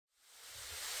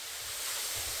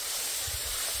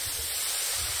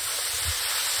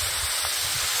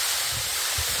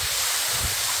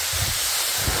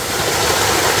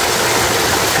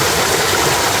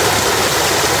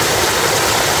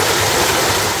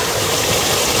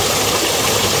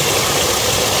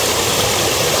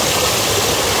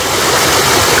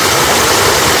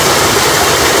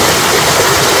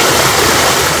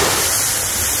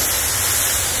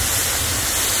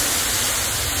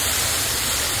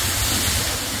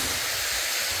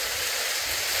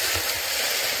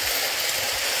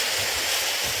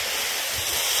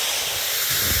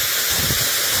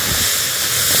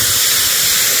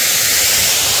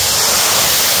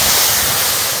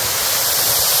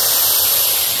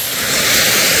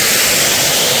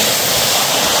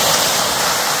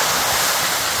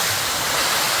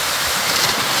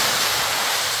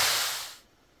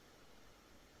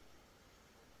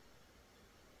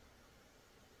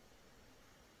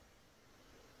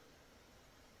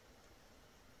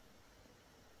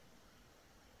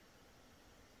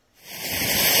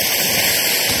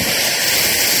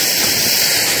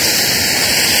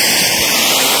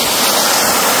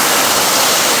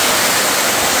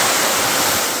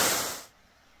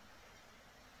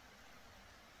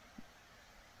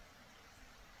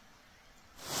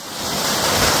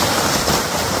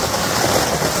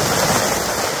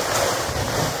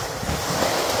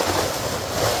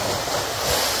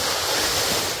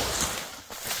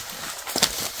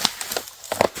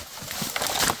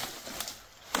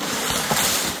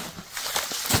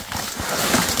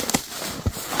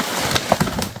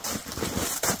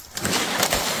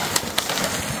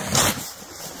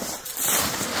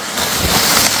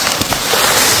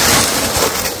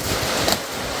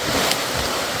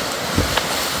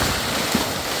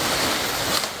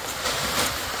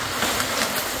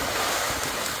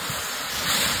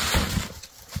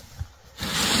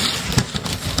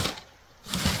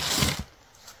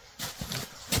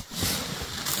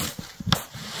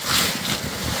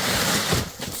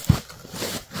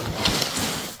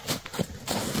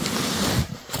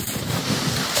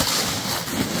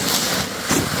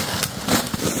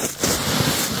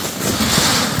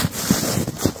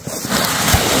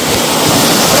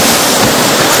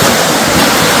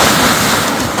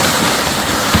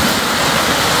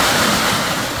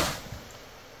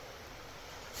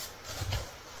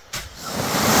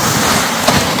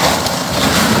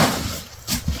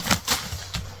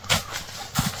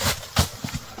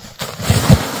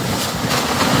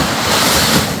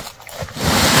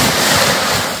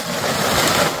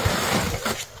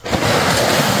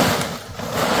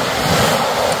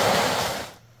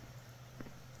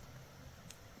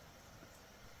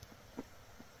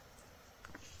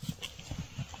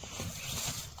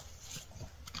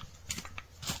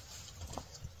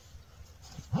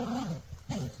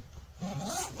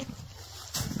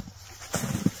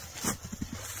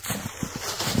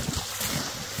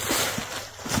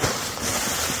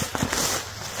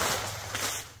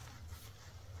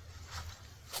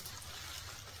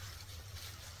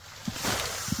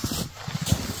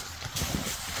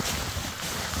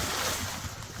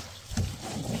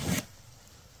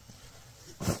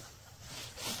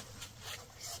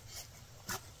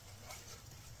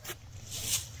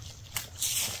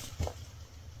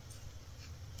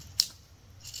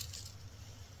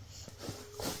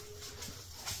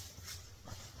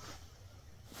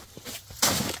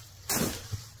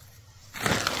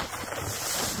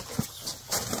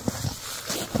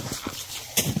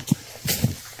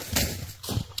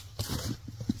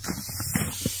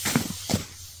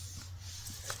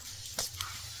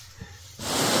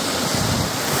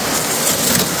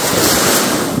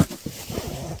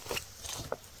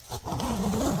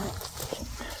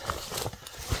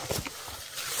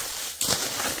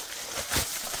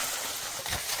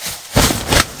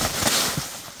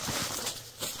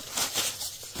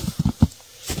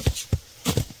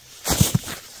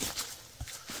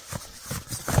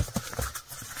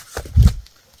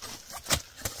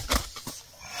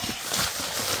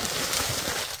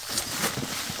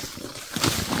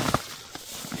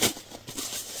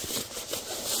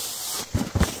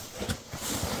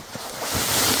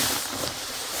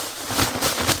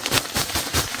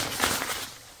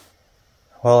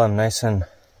Well, I'm nice and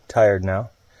tired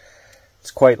now. It's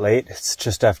quite late. It's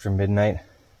just after midnight.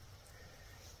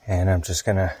 And I'm just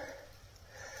gonna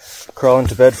crawl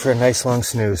into bed for a nice long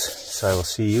snooze. So I will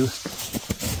see you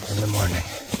in the morning.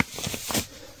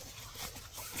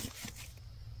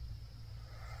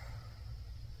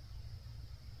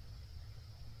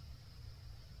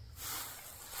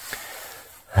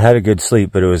 I had a good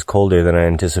sleep, but it was colder than I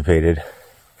anticipated.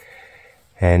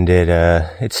 And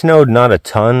it snowed not a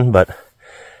ton, but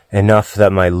enough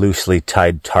that my loosely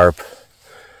tied tarp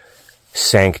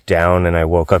sank down, and I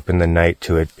woke up in the night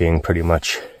to it being pretty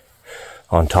much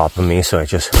on top of me, so I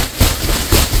just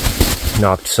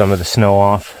knocked some of the snow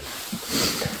off.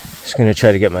 Just gonna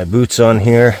try to get my boots on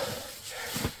here.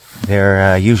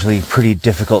 They're usually pretty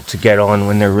difficult to get on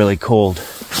when they're really cold.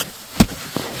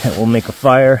 And we'll make a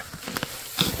fire,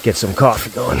 get some coffee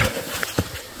going.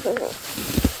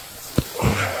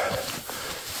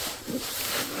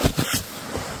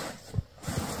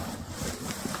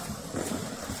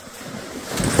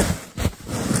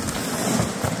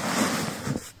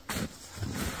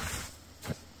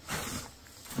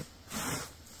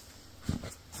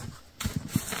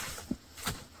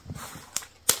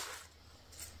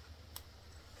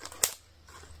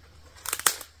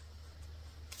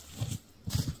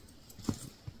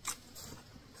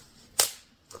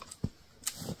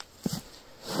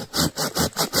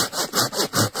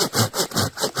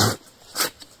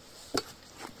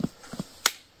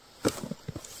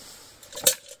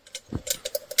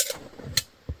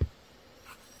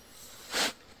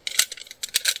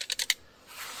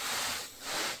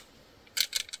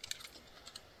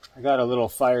 I got a little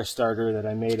fire starter that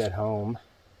I made at home.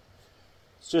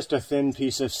 It's just a thin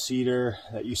piece of cedar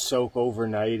that you soak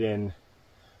overnight in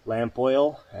lamp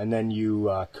oil, and then you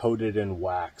coat it in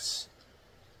wax.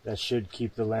 That should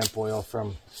keep the lamp oil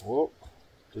from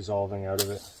dissolving out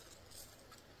of it.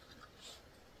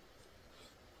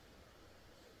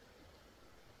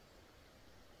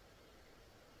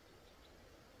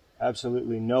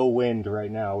 Absolutely no wind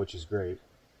right now, which is great.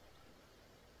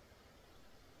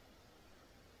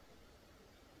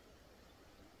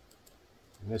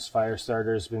 This fire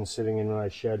starter has been sitting in my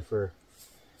shed for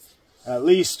at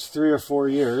least 3 or 4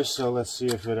 years, so let's see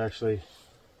if it actually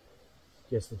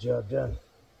gets the job done.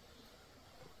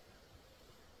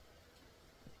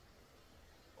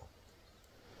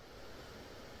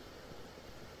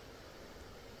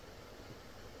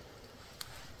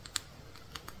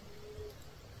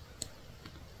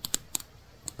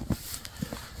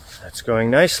 That's going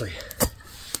nicely.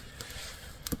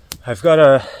 I've got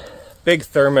a big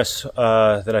thermos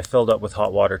that I filled up with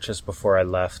hot water just before I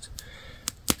left.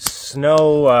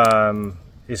 Snow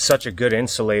is such a good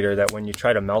insulator that when you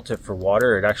try to melt it for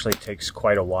water, it actually takes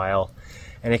quite a while,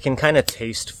 and it can kind of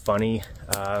taste funny.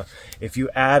 If you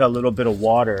add a little bit of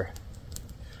water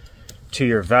to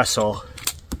your vessel,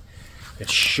 it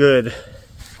should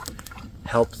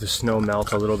help the snow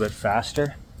melt a little bit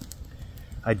faster.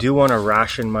 I do want to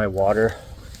ration my water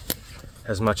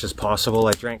as much as possible.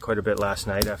 I drank quite a bit last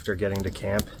night after getting to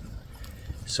camp,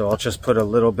 so I'll just put a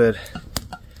little bit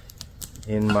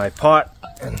in my pot,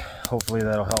 and hopefully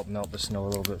that'll help melt the snow a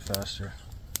little bit faster.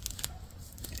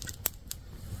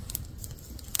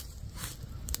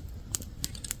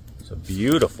 It's a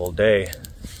beautiful day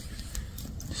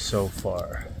so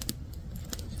far.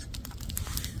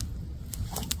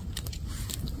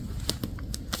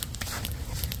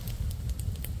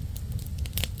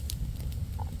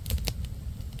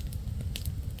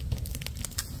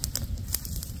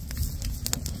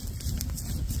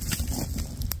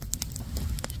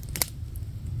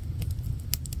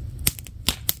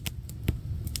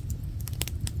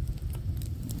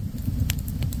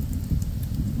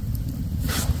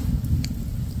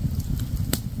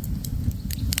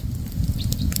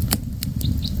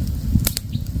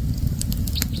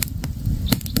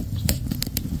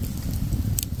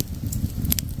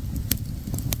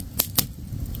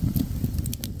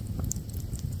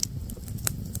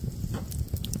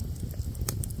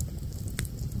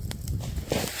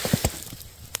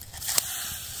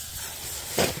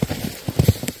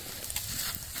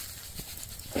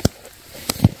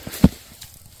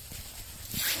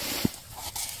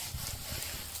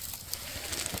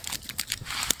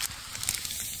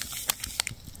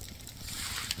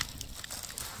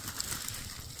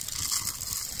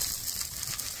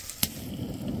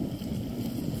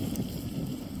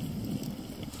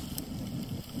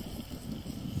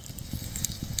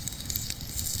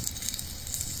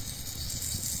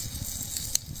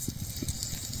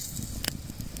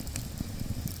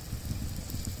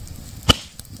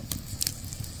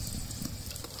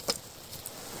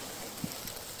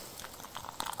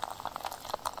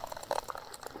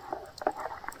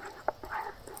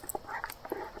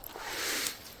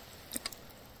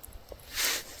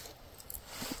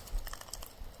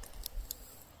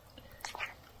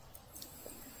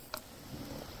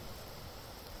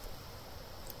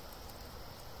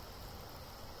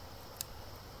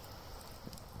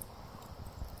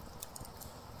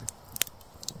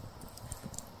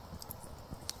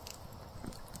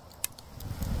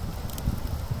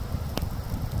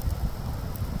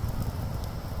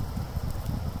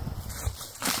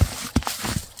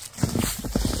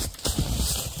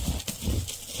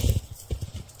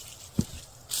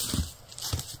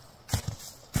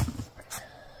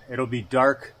 It'll be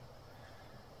dark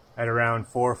at around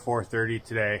 4:30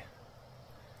 today,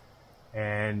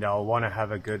 and I'll want to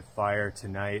have a good fire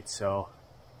tonight. So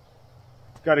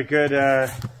got a good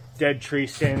dead tree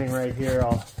standing right here.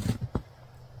 I'll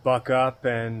buck up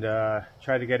and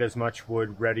try to get as much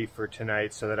wood ready for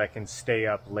tonight so that I can stay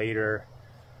up later.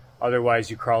 Otherwise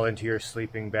you crawl into your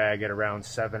sleeping bag at around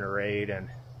 7 or 8, and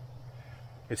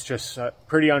it's just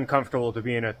pretty uncomfortable to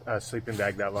be in a sleeping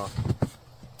bag that long.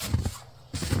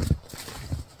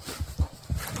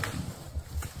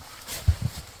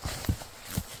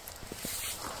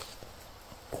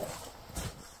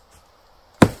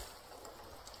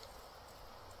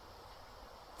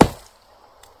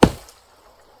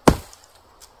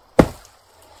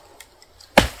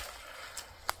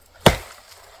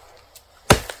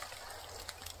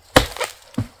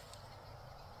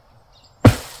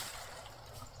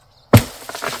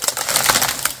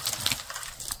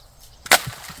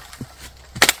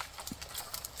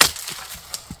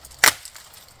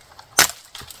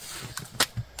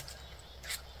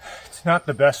 It's not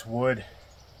the best wood.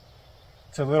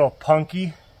 It's a little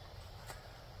punky,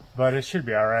 but it should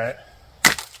be all right.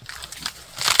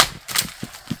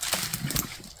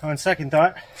 On second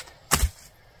thought,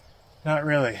 not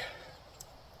really.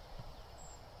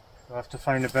 I'll have to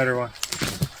find a better one.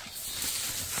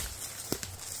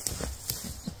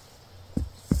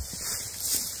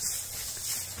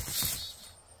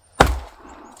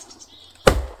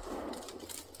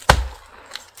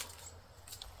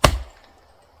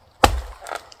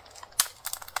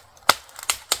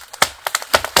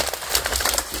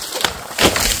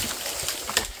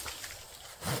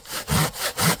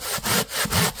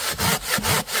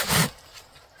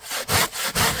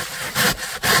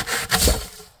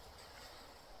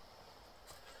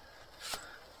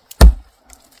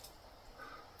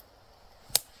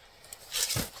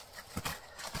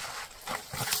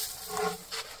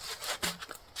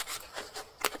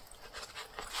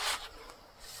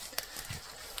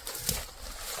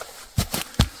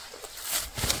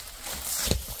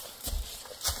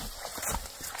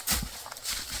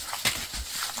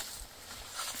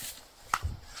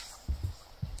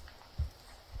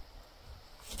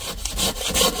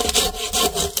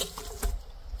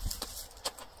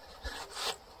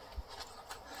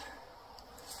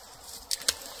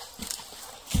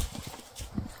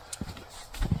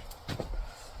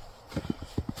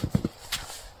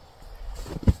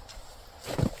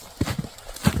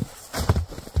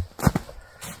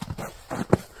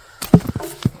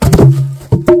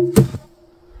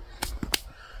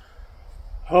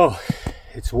 Oh,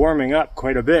 it's warming up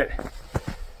quite a bit.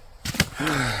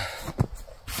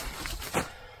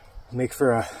 Make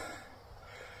for a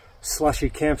slushy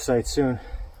campsite soon.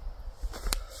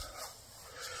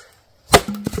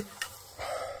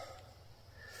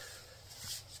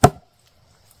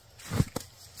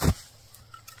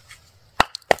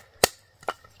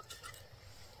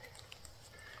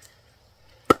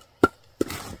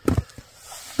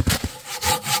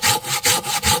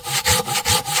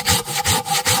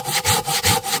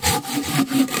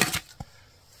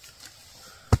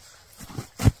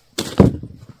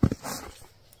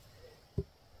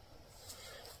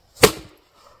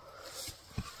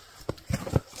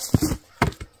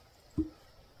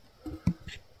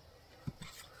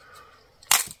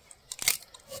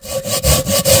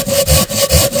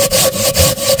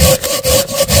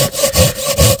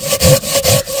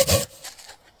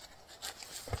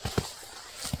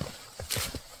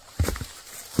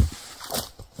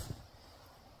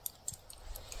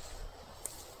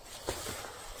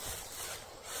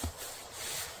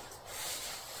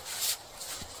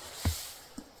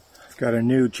 Got a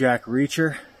new Jack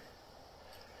Reacher.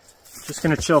 Just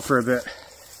gonna chill for a bit.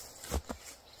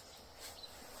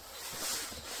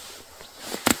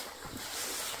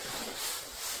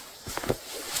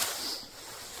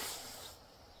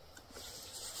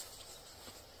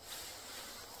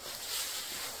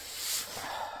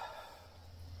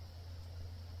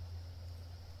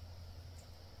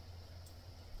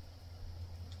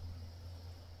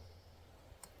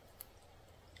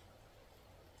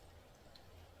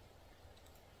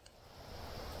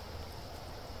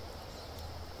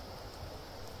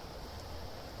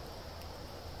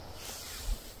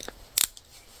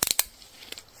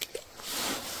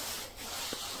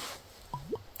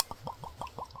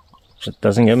 It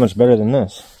doesn't get much better than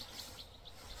this.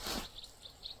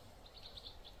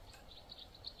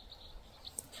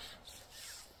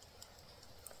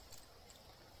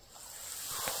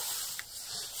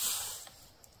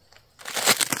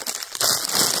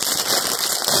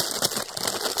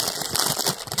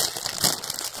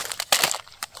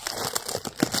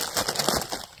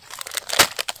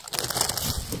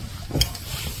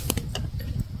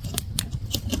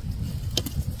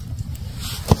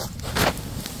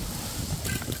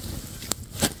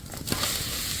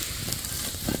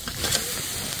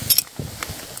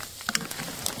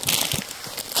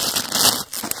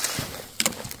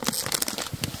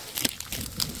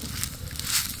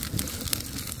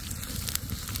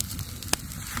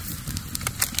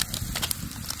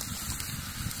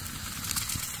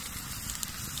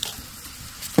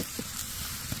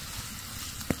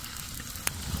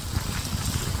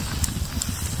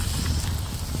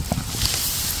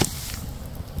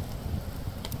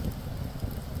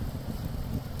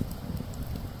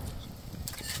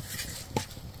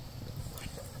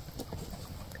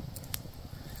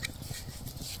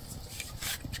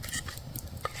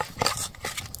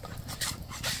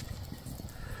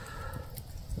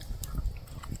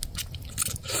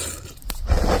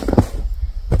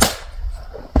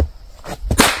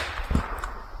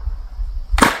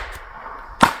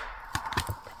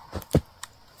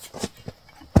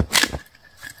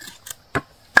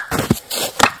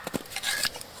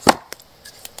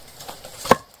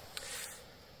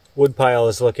 Wood pile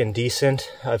is looking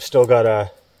decent. I've still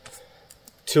got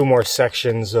two more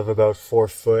sections of about 4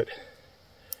 foot,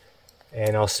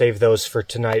 and I'll save those for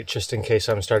tonight just in case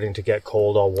I'm starting to get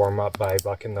cold. I'll warm up by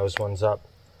bucking those ones up.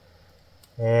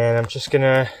 And I'm just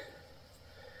gonna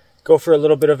go for a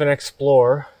little bit of an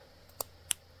explore.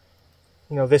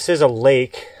 You know, this is a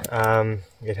lake.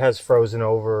 It has frozen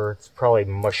over. It's probably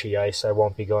mushy ice. I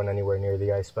won't be going anywhere near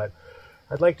the ice, but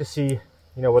I'd like to see,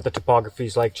 you know, what the topography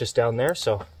is like just down there,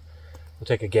 so we'll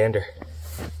take a gander.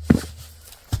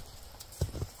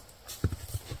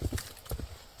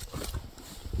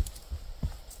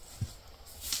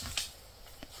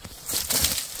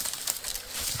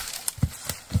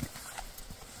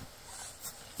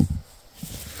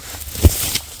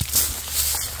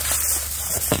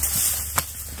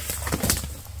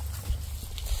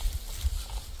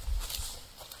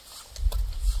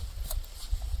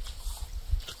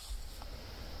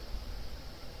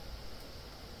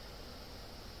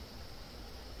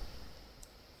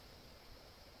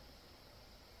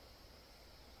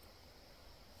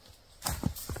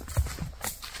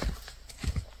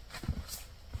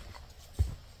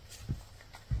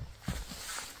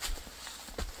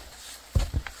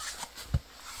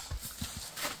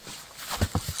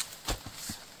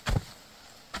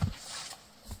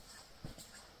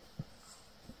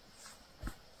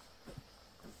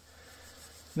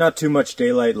 Not too much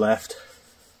daylight left.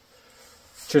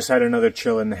 Just had another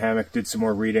chill in the hammock, did some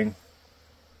more reading.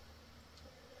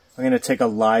 I'm going to take a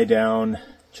lie down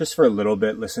just for a little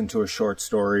bit, listen to a short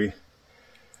story,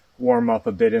 warm up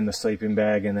a bit in the sleeping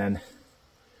bag, and then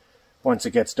once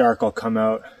it gets dark I'll come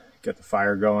out, get the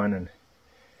fire going, and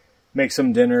make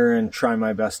some dinner and try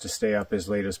my best to stay up as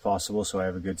late as possible so I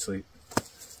have a good sleep.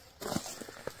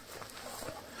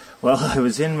 Well, I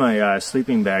was in my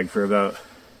sleeping bag for about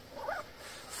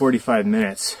 45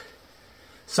 minutes.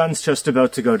 Sun's just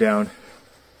about to go down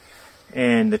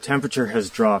and the temperature has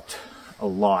dropped a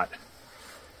lot.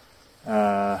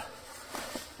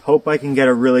 Hope I can get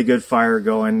a really good fire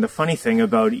going. The funny thing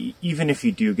about even if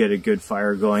you do get a good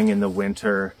fire going in the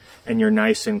winter and you're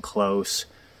nice and close,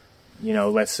 you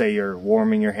know, let's say you're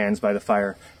warming your hands by the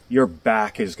fire, your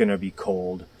back is going to be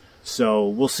cold. So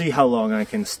we'll see how long I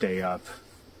can stay up.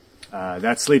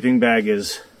 That sleeping bag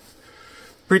is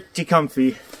pretty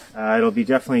comfy. It'll be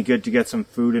definitely good to get some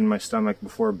food in my stomach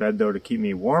before bed though to keep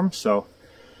me warm. So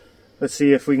let's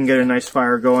see if we can get a nice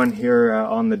fire going here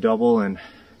on the double and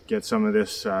get some of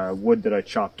this wood that I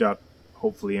chopped up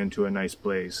hopefully into a nice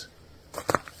blaze.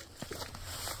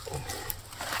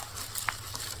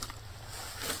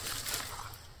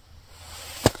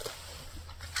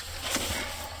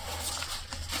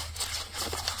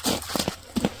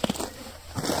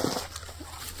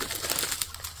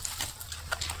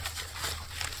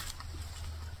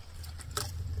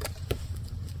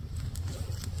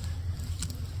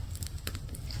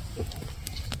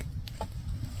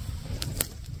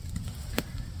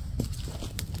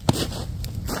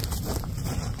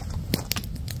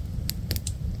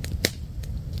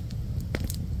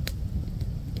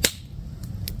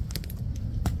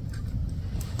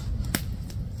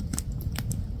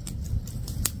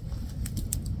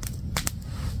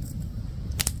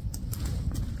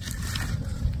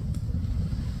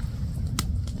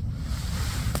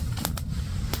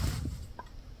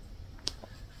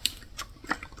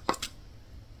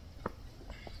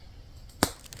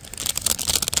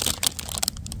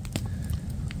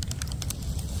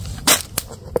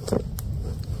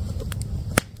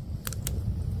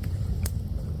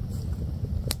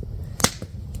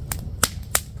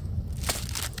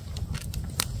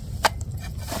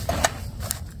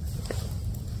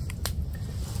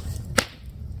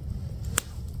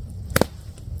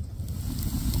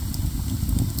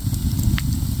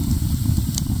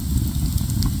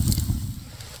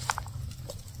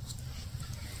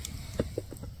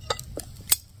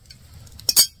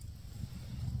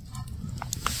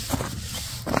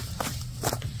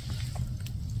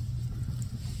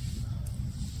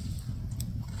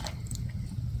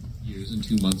 And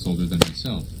 2 months older than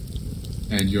myself.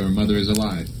 And your mother is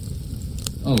alive?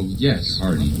 Oh, yes,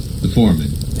 Hardy, the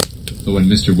foreman. But when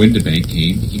Mr. Windibank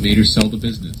came, he made her sell the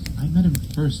business. I met him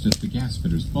first at the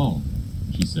gasfitter's ball,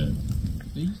 she said.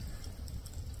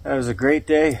 That was a great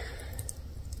day.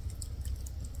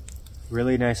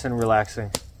 Really nice and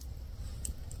relaxing.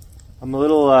 I'm a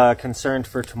little concerned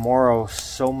for tomorrow.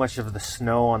 So much of the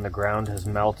snow on the ground has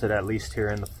melted, at least here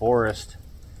in the forest.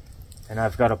 And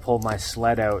I've got to pull my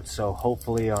sled out, so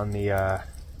hopefully on the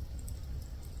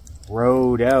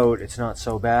road out it's not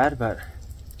so bad, but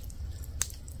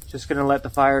just gonna let the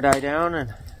fire die down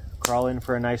and crawl in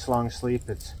for a nice long sleep.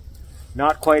 It's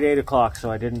Not quite 8 o'clock,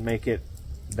 so I didn't make it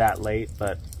that late,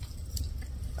 but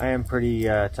I am pretty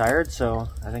tired, so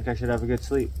I think I should have a good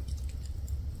sleep.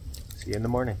 See you in the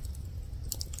morning.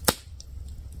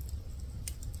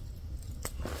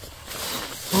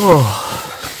 Oh,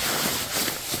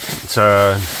 it's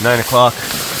 9 o'clock.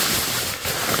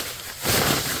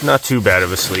 Not too bad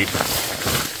of a sleep.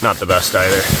 Not the best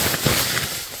either.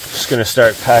 Just gonna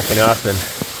start packing up and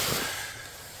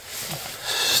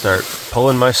start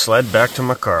pulling my sled back to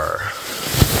my car.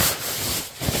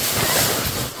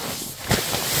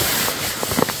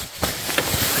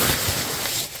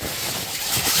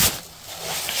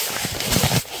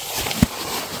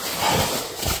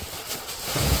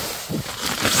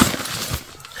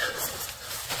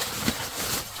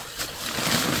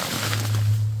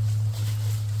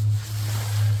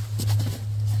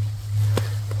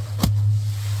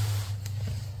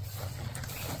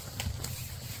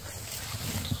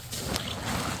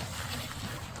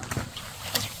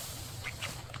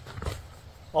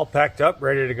 All packed up,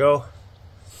 ready to go.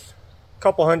 A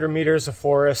couple 100 meters of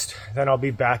forest, then I'll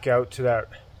be back out to that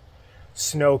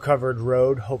snow-covered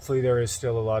road. Hopefully there is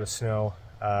still a lot of snow,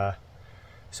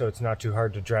 so it's not too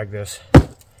hard to drag this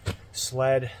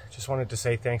sled. Just wanted to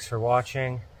say thanks for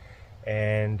watching,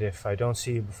 and if I don't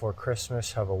see you before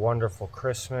Christmas, have a wonderful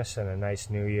Christmas and a nice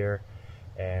New Year,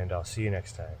 and I'll see you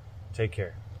next time. Take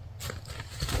care.